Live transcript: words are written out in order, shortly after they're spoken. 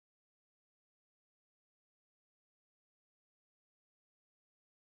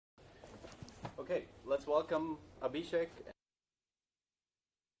Okay, let's welcome Abhishek.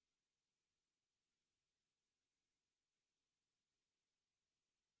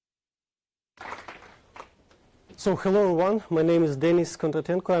 So hello everyone, my name is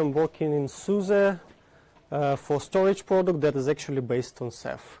Kondratenko. I'm working in SUSE for storage product that is actually based on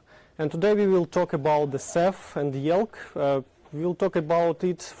Ceph. And today we will talk about the Ceph and the ELK. We will talk about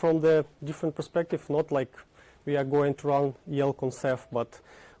it from the different perspective, not like we are going to run ELK on Ceph, but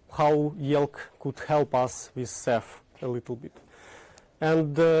how ELK could help us with Ceph a little bit.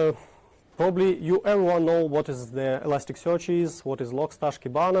 And probably everyone know what is the Elasticsearch is, what is Logstash,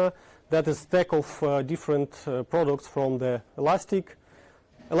 Kibana. That is stack of different products from the Elastic.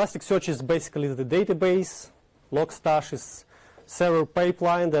 Elasticsearch is basically the database. Logstash is server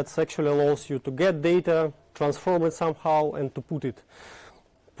pipeline that actually allows you to get data, transform it somehow, and to put it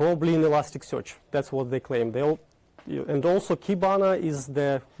probably in Elasticsearch. That's what they claim. And also Kibana is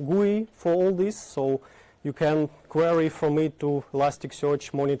the GUI for all this, so you can query from it to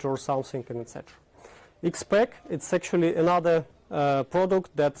Elasticsearch, monitor something, and etc. XPack, it's actually another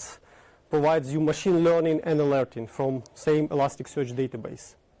product that provides you machine learning and alerting from same Elasticsearch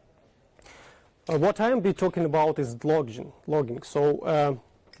database. What I will be talking about is logging. So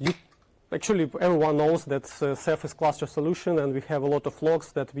actually everyone knows that Ceph is cluster solution, and we have a lot of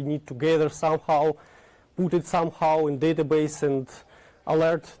logs that we need to gather somehow, put it somehow in database and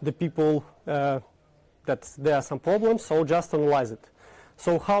alert the people that there are some problems, so just analyze it.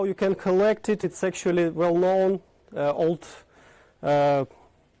 So how you can collect it, it's actually well-known, old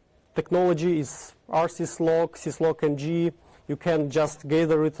technology is rsyslog, syslog-ng. You can just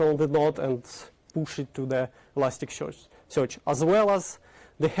gather it on the node and push it to the Elasticsearch. As well as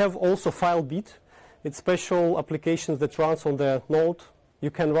they have also FileBit. It's special applications that runs on the node. You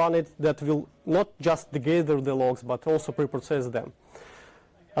can run it that will not just gather the logs, but also pre-process them.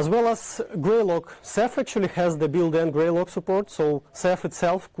 As well as Greylog, Ceph actually has the built-in Greylog support, so Ceph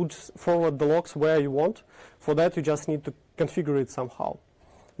itself could forward the logs where you want. For that, you just need to configure it somehow.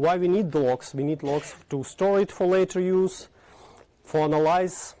 Why we need the logs? We need logs to store it for later use, for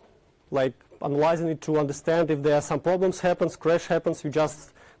analyze, like analyzing it to understand if there are some problems happens, crash happens, you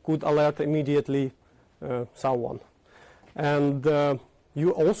just could alert immediately someone. And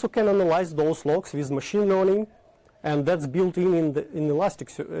you also can analyze those logs with machine learning, and that's built in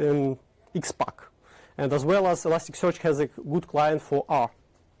XPack. And as well as Elasticsearch has a good client for R.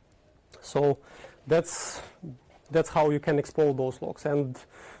 So that's how you can explore those logs. And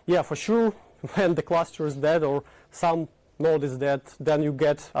yeah, for sure, when the cluster is dead or some node is dead, then you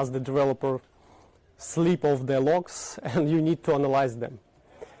get, as the developer, sleep of the logs, and you need to analyze them.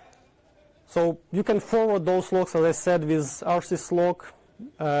 So you can forward those logs, as I said, with rsyslog.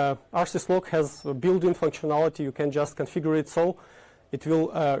 rsyslog has a built-in functionality. You can just configure it so it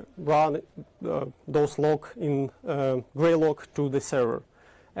will run those logs in Greylog to the server.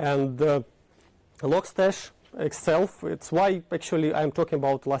 And Logstash itself, it's why actually I'm talking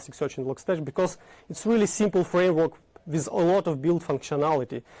about Elasticsearch and Logstash, because it's really simple framework with a lot of build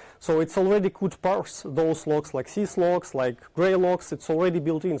functionality. So it's already could parse those logs like syslogs, like Greylogs. It's already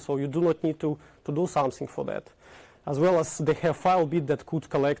built in, so you do not need to do something for that. As well as they have FileBit that could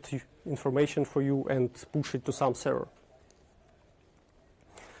collect information for you and push it to some server.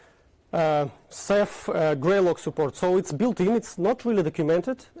 Ceph Greylog support. So it's built in. It's not really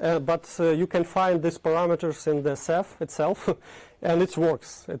documented, but you can find these parameters in the Ceph itself, and it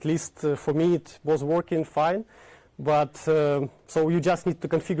works. At least for me, it was working fine. But so you just need to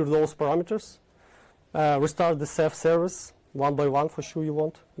configure those parameters, restart the Ceph service one by one. For sure, you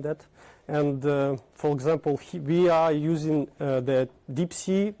want that. And for example, we are using the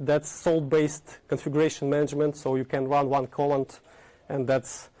deep-c, that's salt-based configuration management, so you can run one command, and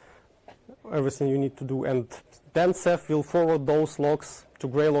that's everything you need to do. And then Ceph will forward those logs to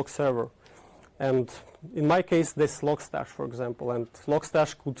Greylog server. And in my case, this Logstash, for example, and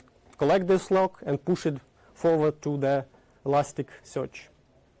Logstash could collect this log and push it forward to the Elasticsearch.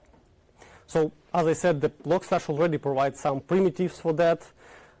 So as I said, the Logstash already provides some primitives for that.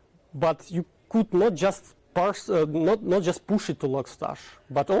 But you could not just parse, not just push it to Logstash,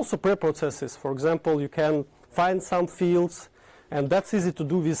 but also pre-processes. For example, you can find some fields, and that's easy to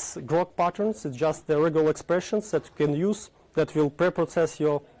do with grok patterns. It's just the regular expressions that you can use that will pre-process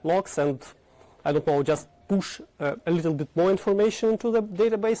your logs and, I don't know, just push a little bit more information into the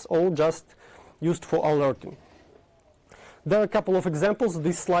database, or just used for alerting. There are a couple of examples.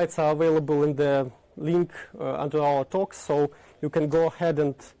 These slides are available in the link under our talks, so you can go ahead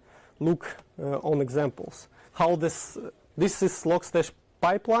and look on examples. How this is Logstash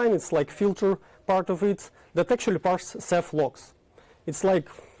pipeline. It's like filter part of it that actually parse Ceph logs. It's like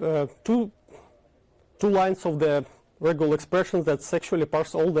two two lines of the regular expressions that actually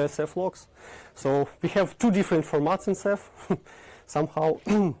parse all the Ceph logs. So we have two different formats in Ceph somehow,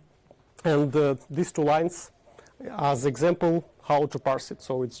 and these two lines as example how to parse it.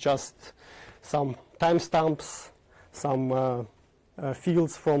 So it's just some timestamps, some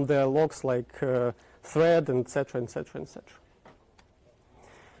fields from the logs like thread, and etc., etc., etc.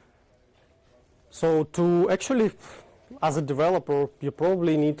 So to actually, as a developer, you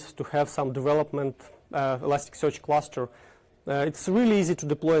probably need to have some development Elasticsearch cluster. It's really easy to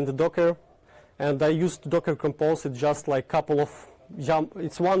deploy in the Docker, and I used Docker Compose. It's just like couple of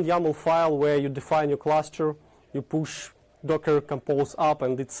it's one YAML file where you define your cluster, you push Docker Compose up,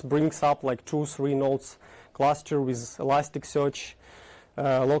 and it brings up like 2-3 nodes cluster with Elasticsearch,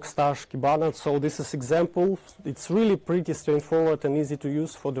 Logstash, Kibana. So this is example. It's really pretty straightforward and easy to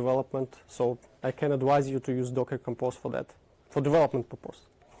use for development. So I can advise you to use Docker Compose for that, for development purpose.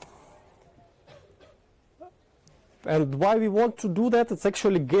 And why we want to do that, it's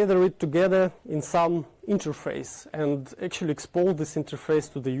actually gather it together in some interface and actually expose this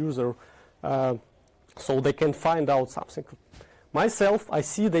interface to the user so they can find out something. Myself, I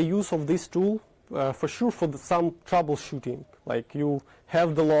see the use of this tool for sure for some troubleshooting. Like you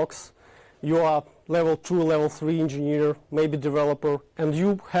have the logs, you are level 2, level 3 engineer, maybe developer, and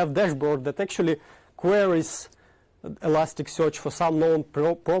you have dashboard that actually queries Elasticsearch for some known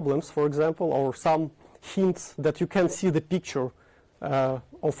problems, for example, or some hints that you can see the picture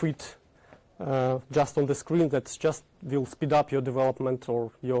of it just on the screen. That just will speed up your development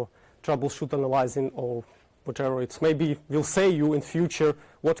or your troubleshoot analyzing or whatever. It's maybe will say you in future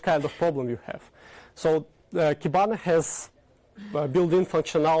what kind of problem you have. So Kibana has built-in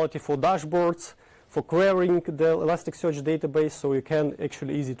functionality for dashboards, for querying the Elasticsearch database, so you can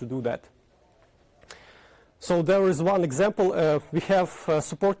actually easy to do that. So there is one example. We have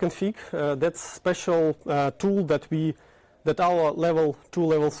support config. That's special tool that our level 2,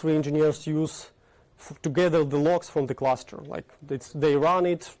 level 3 engineers use to gather the logs from the cluster. Like they run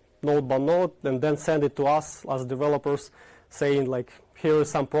it node by node and then send it to us as developers, saying like here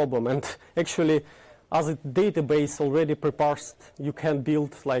is some problem. And actually, as a database already preparsed, you can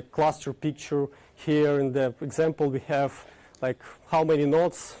build like cluster picture. Here in the example, we have like how many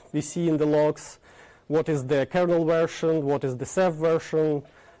nodes we see in the logs, what is the kernel version, what is the Ceph version,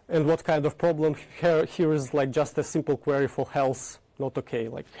 and what kind of problem. Here is like just a simple query for health, not okay,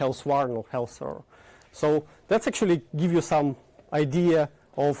 like health 1 or health error. So that's actually give you some idea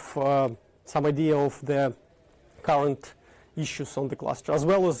of the current issues on the cluster, as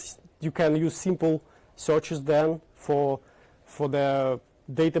well as you can use simple searches then for the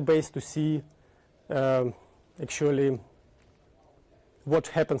database to see actually what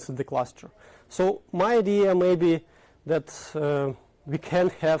happens in the cluster. So my idea maybe that we can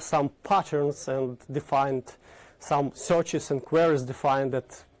have some patterns and defined some searches and queries defined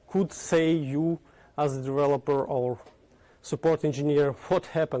that could say you as a developer or support engineer what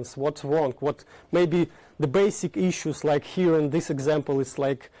happens, what's wrong, what maybe the basic issues. Like here in this example, it's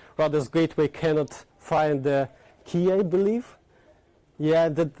like Rados gateway cannot find the key, I believe. Yeah,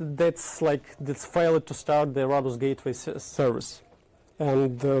 that's failed to start the Rados gateway service.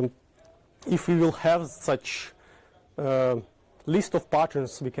 And if we will have such list of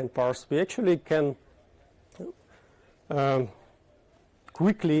patterns we can parse, we actually can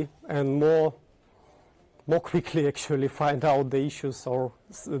quickly and more quickly actually find out the issues or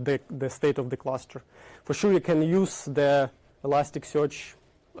the state of the cluster. For sure, you can use the Elasticsearch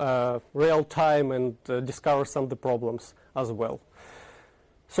real time and discover some of the problems as well.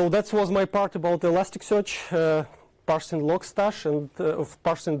 So that was my part about the Elasticsearch, parsing Logstash and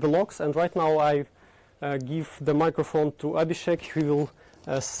parsing the logs. And right now I give the microphone to Abhishek. He will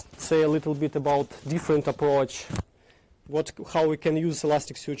say a little bit about different approach, how we can use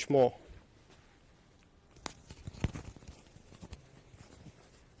Elasticsearch more.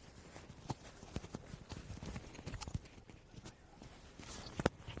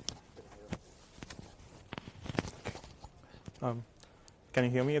 Can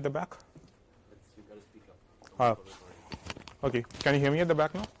you hear me at the back? You gotta speak up. Okay. Can you hear me at the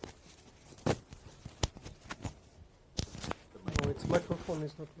back now? No, its microphone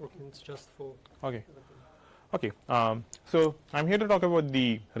is not working. It's just for. Okay. Okay. So I'm here to talk about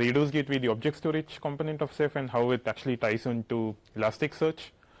the Rados gateway, the object storage component of Ceph, and how it actually ties into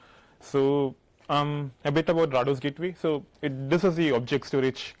Elasticsearch. So a bit about Rados gateway. So this is the object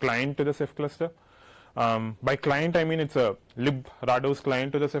storage client to the Ceph cluster. By client, I mean it's a librados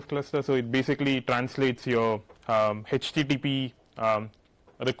client to the Ceph cluster. So it basically translates your HTTP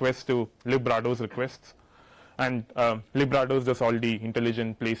requests to librados requests. And librados does all the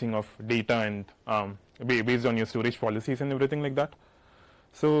intelligent placing of data and based on your storage policies and everything like that.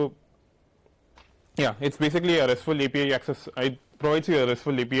 So yeah, it's basically a RESTful API access. It provides you a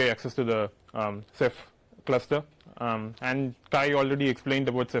RESTful API access to the Ceph cluster. And Kai already explained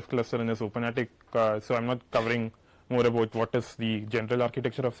about Ceph cluster in his open attic, so I'm not covering more about what is the general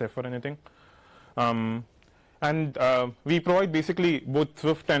architecture of Ceph or anything. And we provide basically both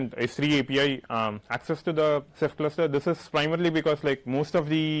Swift and S3 API access to the Ceph cluster. This is primarily because like most of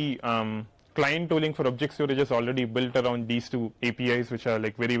the client tooling for object storage is already built around these two APIs, which are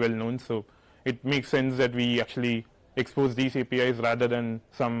like very well known. So it makes sense that we actually expose these APIs rather than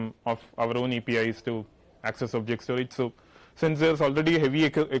some of our own APIs to access object storage. So since there's already a heavy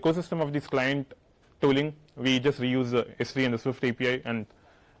ecosystem of this client tooling, we just reuse the S3 and the Swift API, and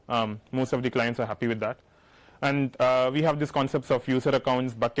most of the clients are happy with that. And we have these concepts of user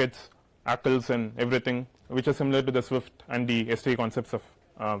accounts, buckets, ACLs, and everything, which are similar to the Swift and the S3 concepts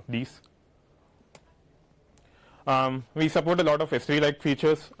of these. We support a lot of S3-like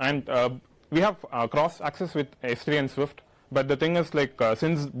features, and we have cross access with S3 and Swift. But the thing is, like,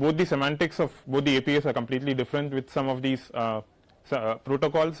 since both the semantics of both the APIs are completely different with some of these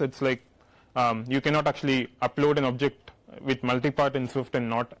protocols, it's like you cannot actually upload an object with multipart in Swift and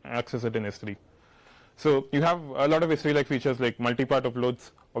not access it in S3. So you have a lot of S3-like features like multipart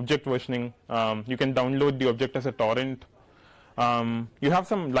uploads, object versioning. You can download the object as a torrent. You have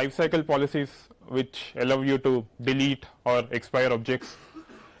some lifecycle policies which allow you to delete or expire objects.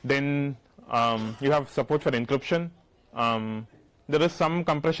 Then you have support for encryption. There is some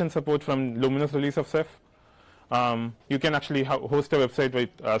compression support from Luminous release of Ceph. You can actually host a website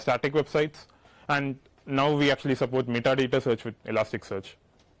with static websites, and now we actually support metadata search with Elasticsearch.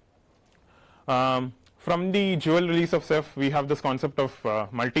 From the Jewel release of Ceph, we have this concept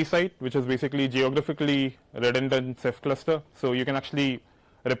of multi-site, which is basically geographically redundant Ceph cluster. So you can actually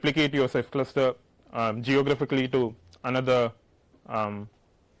replicate your Ceph cluster geographically to another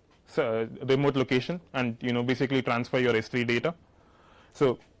remote location, and basically transfer your S3 data.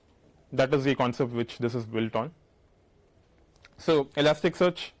 So that is the concept which this is built on. So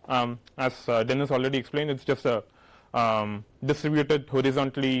Elasticsearch, as Dennis already explained, it's just a distributed,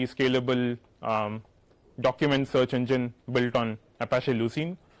 horizontally scalable document search engine built on Apache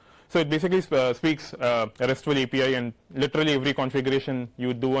Lucene. So it basically speaks a RESTful API, and literally every configuration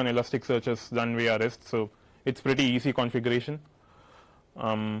you do on Elasticsearch is done via REST. So it's pretty easy configuration.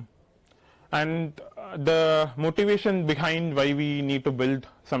 And the motivation behind why we need to build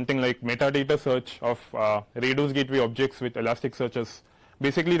something like metadata search of Redis gateway objects with Elasticsearch is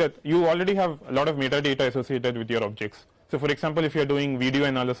basically that you already have a lot of metadata associated with your objects. So for example, if you're doing video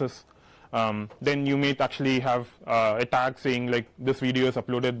analysis, then you may actually have a tag saying like this video is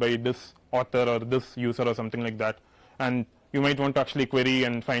uploaded by this author or this user or something like that. And you might want to actually query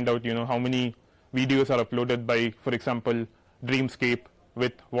and find out how many videos are uploaded by, for example, Dreamscape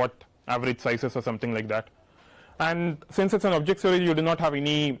with what average sizes or something like that. And since it's an object storage, you do not have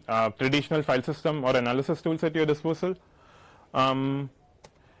any traditional file system or analysis tools at your disposal.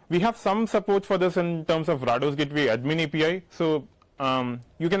 We have some support for this in terms of Rados Gateway admin API. So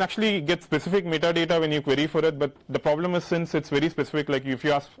you can actually get specific metadata when you query for it, but the problem is, since it's very specific, like if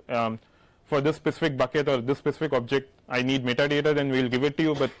you ask for this specific bucket or this specific object, I need metadata, then we'll give it to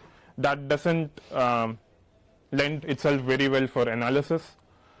you, but that doesn't lend itself very well for analysis.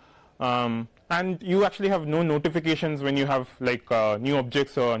 And you actually have no notifications when you have like new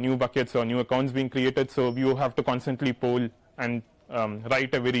objects or new buckets or new accounts being created, so you have to constantly poll and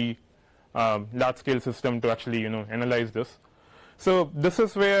write a very large-scale system to actually analyze this. So this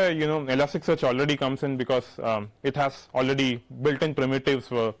is where Elasticsearch already comes in, because it has already built-in primitives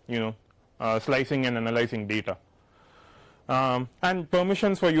for slicing and analyzing data. And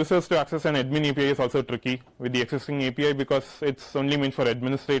permissions for users to access an admin API is also tricky with the existing API, because it's only meant for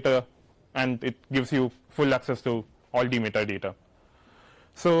administrator and it gives you full access to all the metadata.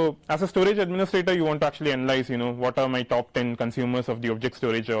 So as a storage administrator, you want to actually analyze what are my top 10 consumers of the object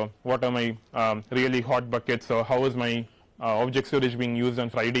storage, or what are my really hot buckets, or how is my object storage being used on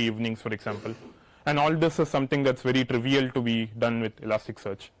Friday evenings, for example. And all this is something that's very trivial to be done with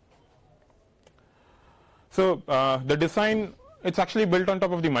Elasticsearch. So the design, it's actually built on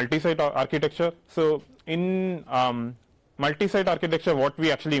top of the multi-site architecture. So in multi-site architecture, what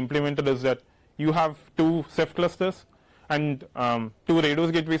we actually implemented is that you have two Ceph clusters and two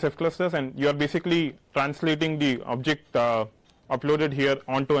Rados gateway Ceph clusters, and you are basically translating the object uploaded here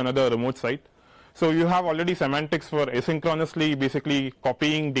onto another remote site. So you have already semantics for asynchronously basically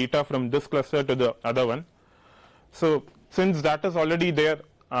copying data from this cluster to the other one. So since that is already there,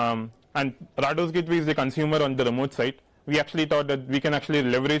 and Rados gateway is the consumer on the remote site, we actually thought that we can actually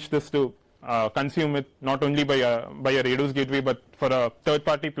leverage this to consume it not only by a Redos gateway, but for a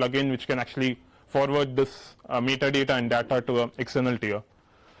third-party plugin which can actually forward this metadata and data to an external tier.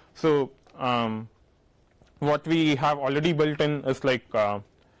 So what we have already built in is like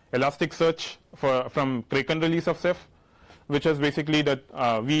Elasticsearch from Kraken release of Ceph, which is basically that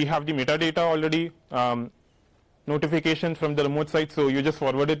we have the metadata already, notifications from the remote site, so you just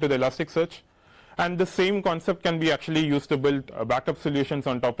forward it to the Elasticsearch. And the same concept can be actually used to build backup solutions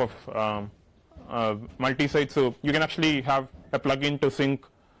on top of multi-site. So you can actually have a plugin to sync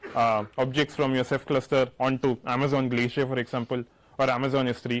objects from your Ceph cluster onto Amazon Glacier, for example, or Amazon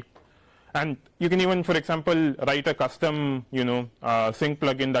S3. And you can even, for example, write a custom, sync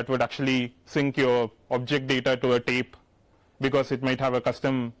plugin that would actually sync your object data to a tape, because it might have a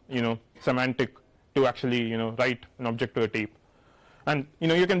custom, semantic to actually, write an object to a tape. And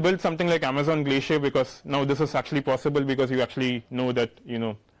you can build something like Amazon Glacier, because now this is actually possible because you actually know that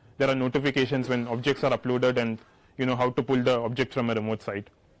there are notifications when objects are uploaded, and how to pull the object from a remote site.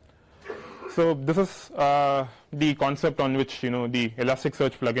 So this is the concept on which the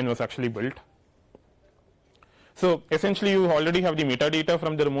Elasticsearch plugin was actually built. So essentially you already have the metadata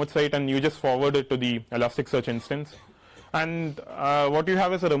from the remote site, and you just forward it to the Elasticsearch instance. And what you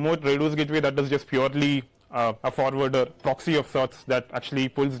have is a remote Redos gateway that is just purely a forwarder proxy of sorts that actually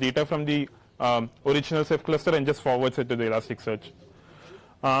pulls data from the original Ceph cluster and just forwards it to the Elasticsearch.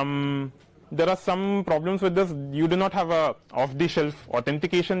 There are some problems with this. You do not have a off-the-shelf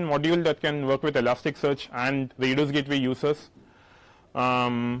authentication module that can work with Elasticsearch and Redos gateway users.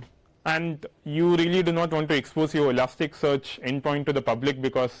 And you really do not want to expose your Elasticsearch endpoint to the public,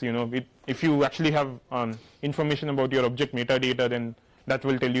 because if you actually have information about your object metadata, then that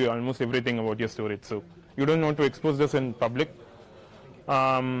will tell you almost everything about your storage. So you don't want to expose this in public.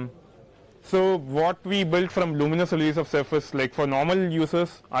 So what we built from Luminous release of Ceph is, like, for normal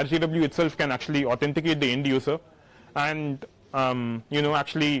users, RGW itself can actually authenticate the end user, and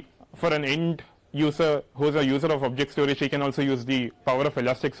actually for an end user who is a user of object storage, he can also use the power of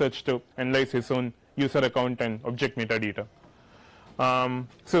Elasticsearch to analyze his own user account and object metadata.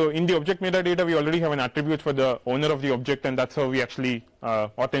 So in the object metadata, we already have an attribute for the owner of the object, and that's how we actually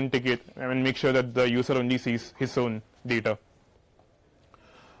authenticate and make sure that the user only sees his own data.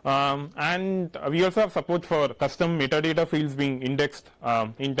 And we also have support for custom metadata fields being indexed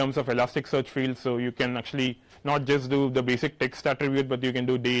in terms of Elasticsearch fields, so you can actually not just do the basic text attribute, but you can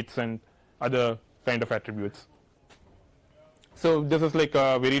do dates and other kind of attributes. So this is like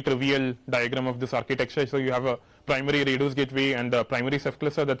a very trivial diagram of this architecture. So you have a primary Redos gateway and a primary Ceph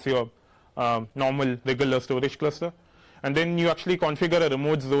cluster, that's your normal regular storage cluster. And then you actually configure a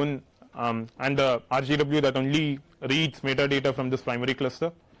remote zone and the RGW that only reads metadata from this primary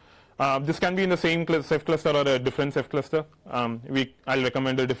cluster. This can be in the same Ceph cluster or a different Ceph cluster. I'll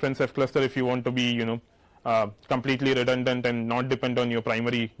recommend a different Ceph cluster if you want to be completely redundant and not depend on your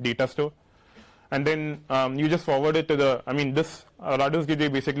primary data store. And then you just forward it to the, this Redos gateway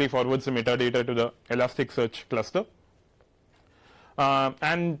basically forwards the metadata to the Elasticsearch cluster.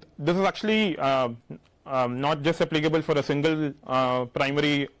 And this is actually not just applicable for a single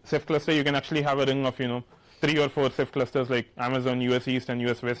primary Ceph cluster. You can actually have a ring of 3 or 4 Ceph clusters like Amazon US East and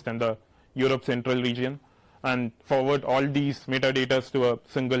US West and the Europe Central region, and forward all these metadatas to a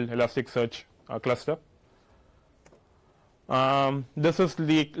single Elasticsearch cluster. This is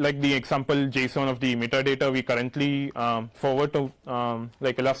like the example JSON of the metadata we currently forward to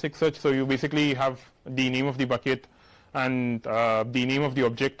like Elasticsearch. So you basically have the name of the bucket and the name of the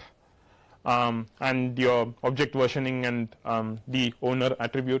object and your object versioning and the owner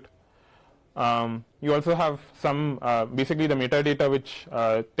attribute. You also have some basically the metadata which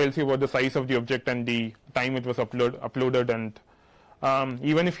tells you about the size of the object and the time it was uploaded, and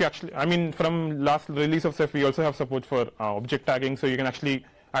even if you actually, from last release of Ceph, we also have support for object tagging, so you can actually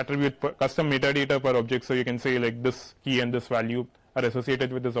attribute custom metadata per object. So you can say like this key and this value are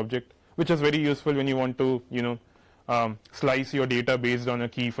associated with this object, which is very useful when you want to slice your data based on a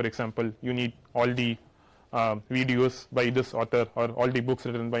key. For example, you need all the videos by this author or all the books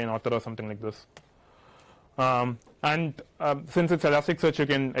written by an author or something like this. Since it's Elasticsearch, you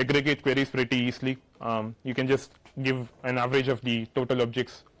can aggregate queries pretty easily. You can just give an average of the total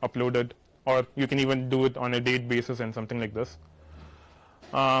objects uploaded, or you can even do it on a date basis and something like this.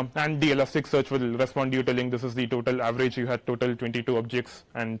 And the Elasticsearch will respond to you telling this is the total average. You had total 22 objects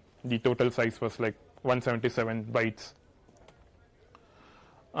and the total size was like 177 bytes.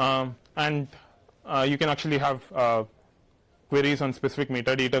 You can actually have queries on specific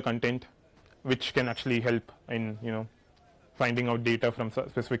metadata content, which can actually help in finding out data from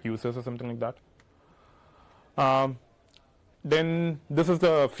specific users or something like that. then this is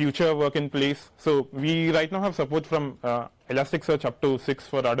the future work in place. So we right now have support from Elasticsearch up to 6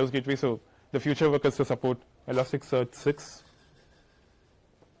 for RDOS gateway. So the future work is to support Elasticsearch 6.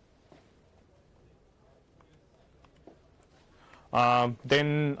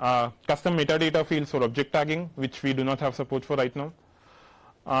 Then custom metadata fields for object tagging, which we do not have support for right now.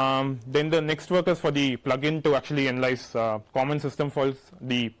 Then the next work is for the plugin to actually analyze common system faults,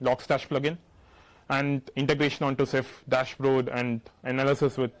 the Logstash plugin, and integration onto Ceph dashboard and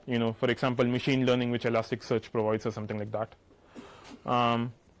analysis with, for example, machine learning, which Elasticsearch provides or something like that.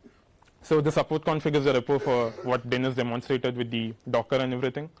 So the support config is a repo for what Dennis demonstrated with the Docker and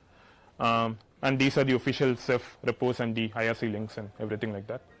everything. And these are the official Ceph repos and the IRC links and everything like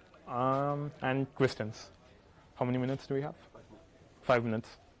that. And questions. How many minutes do we have? 5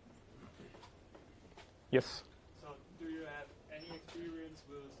 minutes. Yes? So do you have any experience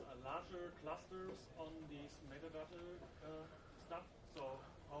with larger clusters on these metadata stuff? So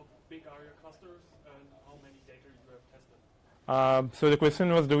how big are your clusters and how many data you have tested? So the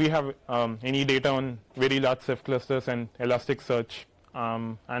question was, do we have any data on very large Ceph clusters and Elasticsearch?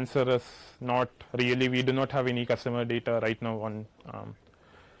 Answer is not really. We do not have any customer data right now on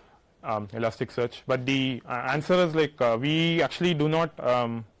Elasticsearch. But the answer is like we actually do not.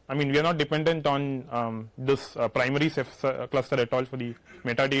 We are not dependent on this primary Ceph cluster at all for the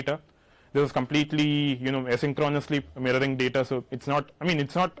metadata. This is completely, asynchronously mirroring data. So it's not.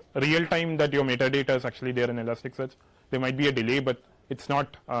 It's not real time that your metadata is actually there in Elasticsearch. There might be a delay, but it's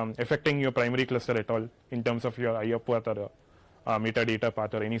not affecting your primary cluster at all in terms of your IO path or metadata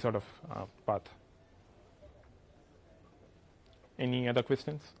path or any sort of path. Any other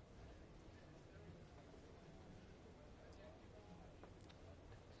questions?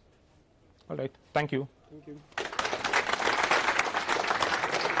 All right. Thank you. Thank you.